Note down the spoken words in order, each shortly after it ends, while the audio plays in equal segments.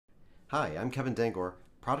Hi, I'm Kevin Dangor,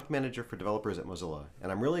 Product Manager for Developers at Mozilla,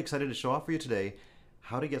 and I'm really excited to show off for you today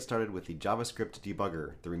how to get started with the JavaScript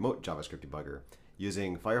debugger, the remote JavaScript debugger,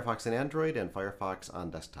 using Firefox on Android and Firefox on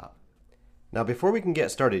desktop. Now, before we can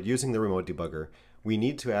get started using the remote debugger, we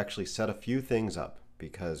need to actually set a few things up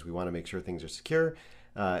because we want to make sure things are secure.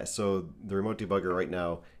 So the remote debugger right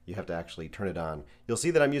now, you have to actually turn it on. You'll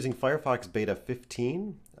see that I'm using Firefox Beta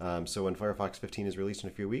 15. So when Firefox 15 is released in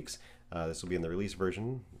a few weeks, this will be in the release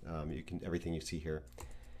version. Everything you see here.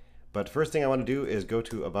 But first thing I want to do is go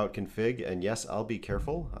to About Config, and yes, I'll be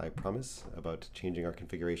careful, I promise, about changing our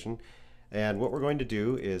configuration. And what we're going to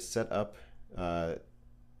do is set up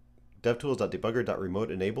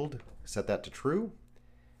devtools.debugger.remote enabled, set that to true.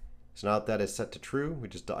 So now that is set to true,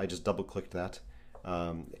 I just double clicked that.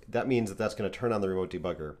 That means that that's going to turn on the remote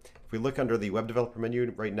debugger. If we look under the web developer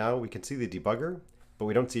menu right now, we can see the debugger, but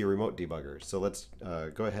we don't see a remote debugger. So let's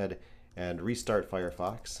go ahead and restart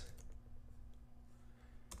Firefox.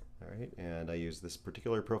 All right, and I use this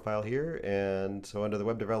particular profile here, and so under the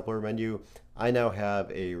web developer menu, I now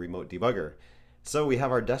have a remote debugger. So we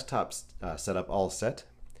have our desktop setup all set.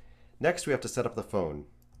 Next, we have to set up the phone.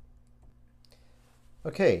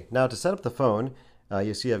 Okay, now to set up the phone,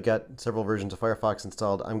 you see I've got several versions of Firefox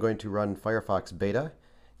installed. I'm going to run Firefox Beta.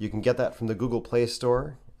 You can get that from the Google Play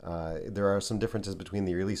Store. There are some differences between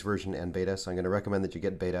the release version and beta, so I'm going to recommend that you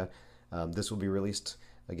get beta. This will be released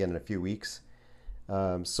again in a few weeks.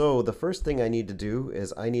 So the first thing I need to do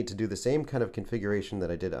is I need to do the same kind of configuration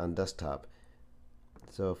that I did on desktop.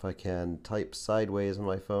 So if I can type sideways on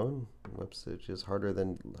my phone, whoops, which is harder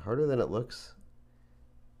than it looks.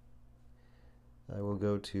 I will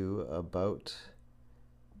go to About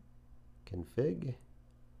Config.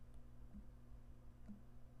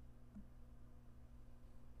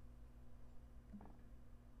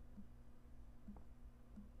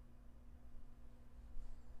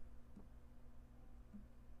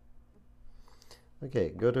 Okay,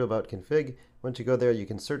 go to About Config. Once you go there, you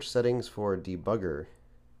can search settings for debugger.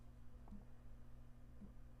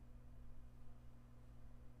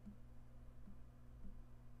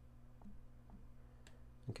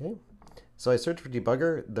 Okay, so I search for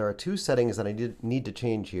debugger. There are two settings that I need to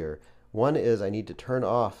change here. One is I need to turn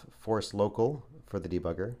off force local for the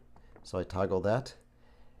debugger. So I toggle that.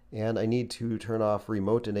 And I need to turn off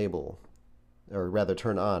remote enable, or rather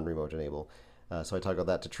turn on remote enable. So I toggle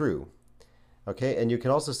that to true. Okay, and you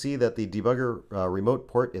can also see that the debugger remote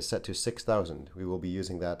port is set to 6000. We will be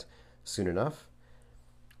using that soon enough.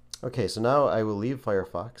 Okay, so now I will leave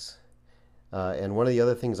Firefox. And one of the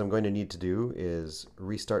other things I'm going to need to do is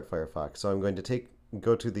restart Firefox. So I'm going to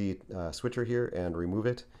go to the switcher here and remove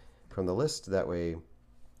it from the list. That way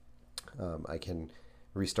I can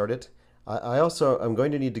restart it. I'm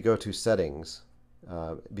going to need to go to settings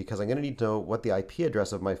because I'm going to need to know what the IP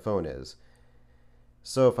address of my phone is.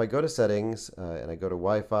 So if I go to settings and I go to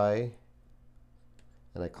Wi-Fi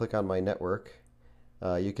and I click on my network,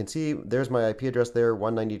 you can see there's my IP address there,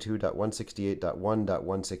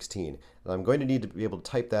 192.168.1.116. And I'm going to need to be able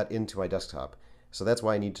to type that into my desktop. So that's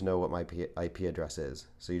why I need to know what my IP address is.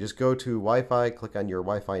 So you just go to Wi-Fi, click on your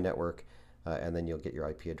Wi-Fi network, and then you'll get your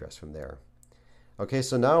IP address from there. Okay,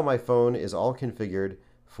 so now my phone is all configured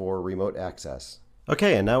for remote access.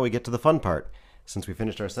 Okay, and now we get to the fun part. Since we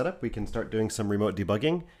finished our setup, we can start doing some remote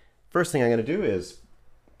debugging. First thing I'm going to do is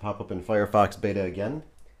pop up in Firefox Beta again.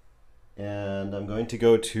 And I'm going to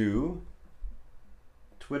go to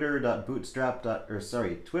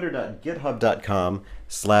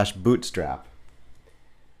twitter.github.com/bootstrap.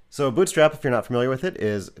 So Bootstrap, if you're not familiar with it,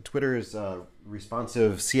 is Twitter's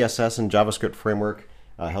responsive CSS and JavaScript framework.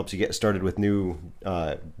 Helps you get started with new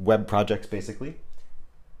web projects, basically.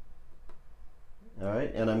 All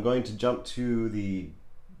right, and I'm going to jump to the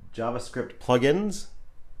JavaScript plugins.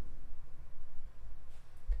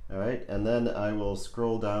 All right, and then I will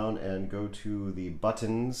scroll down and go to the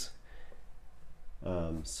buttons.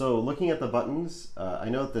 So looking at the buttons, I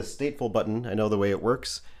know the stateful button, I know the way it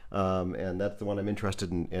works, and that's the one I'm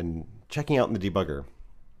interested in checking out in the debugger.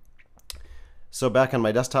 So back on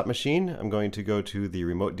my desktop machine, I'm going to go to the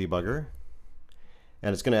remote debugger.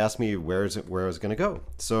 And it's going to ask me where it's going to go.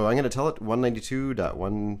 So I'm going to tell it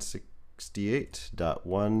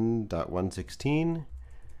 192.168.1.116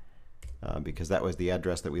 because that was the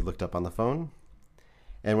address that we looked up on the phone.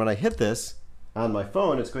 And when I hit this on my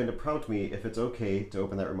phone, it's going to prompt me if it's okay to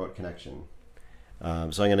open that remote connection. So I'm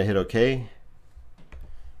going to hit OK.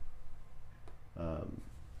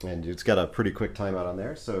 And it's got a pretty quick timeout on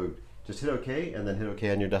there. So just hit OK and then hit OK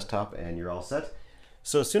on your desktop and you're all set.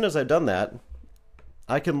 So as soon as I've done that,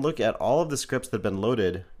 I can look at all of the scripts that have been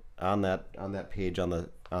loaded on that page on the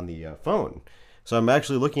phone. So I'm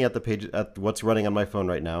actually looking at the page, at what's running on my phone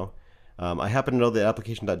right now. I happen to know that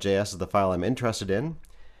application.js is the file I'm interested in.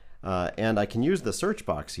 And I can use the search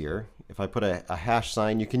box here. If I put a hash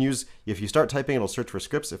sign, you can use, if you start typing, it'll search for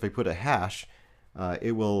scripts. If I put a hash,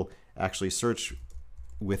 it will actually search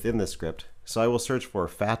within the script. So I will search for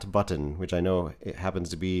fat button, which I know it happens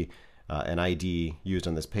to be an ID used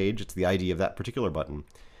on this page. It's the ID of that particular button.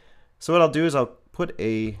 So what I'll do is I'll put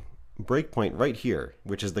a breakpoint right here,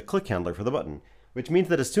 which is the click handler for the button, which means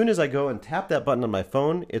that as soon as I go and tap that button on my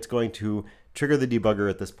phone, it's going to trigger the debugger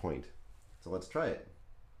at this point. So let's try it.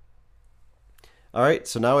 All right,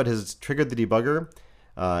 so now it has triggered the debugger,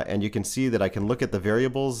 and you can see that I can look at the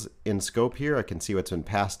variables in scope here. I can see what's been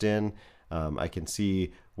passed in. I can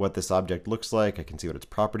see what this object looks like. I can see what its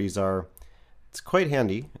properties are. It's quite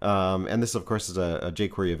handy. And this, of course, is a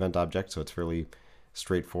jQuery event object, so it's fairly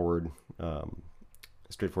straightforward,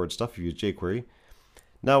 straightforward stuff if you use jQuery.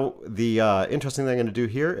 Now, the interesting thing I'm going to do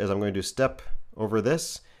here is I'm going to step over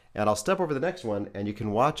this, and I'll step over the next one, and you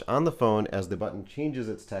can watch on the phone as the button changes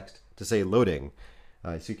its text to say loading.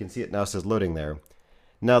 So you can see it now says loading there.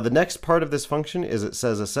 Now, the next part of this function is it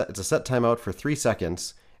says it's a set timeout for 3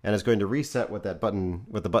 seconds, and it's going to reset what the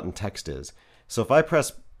button text is. So if I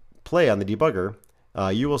press play on the debugger,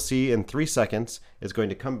 you will see in 3 seconds it's going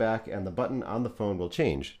to come back and the button on the phone will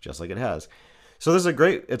change, just like it has. So this is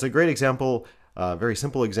it's a great example, very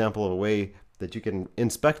simple example of a way that you can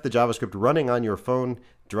inspect the JavaScript running on your phone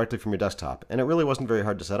directly from your desktop. And it really wasn't very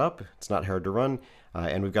hard to set up. It's not hard to run,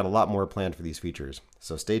 and we've got a lot more planned for these features.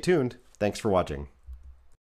 So stay tuned. Thanks for watching.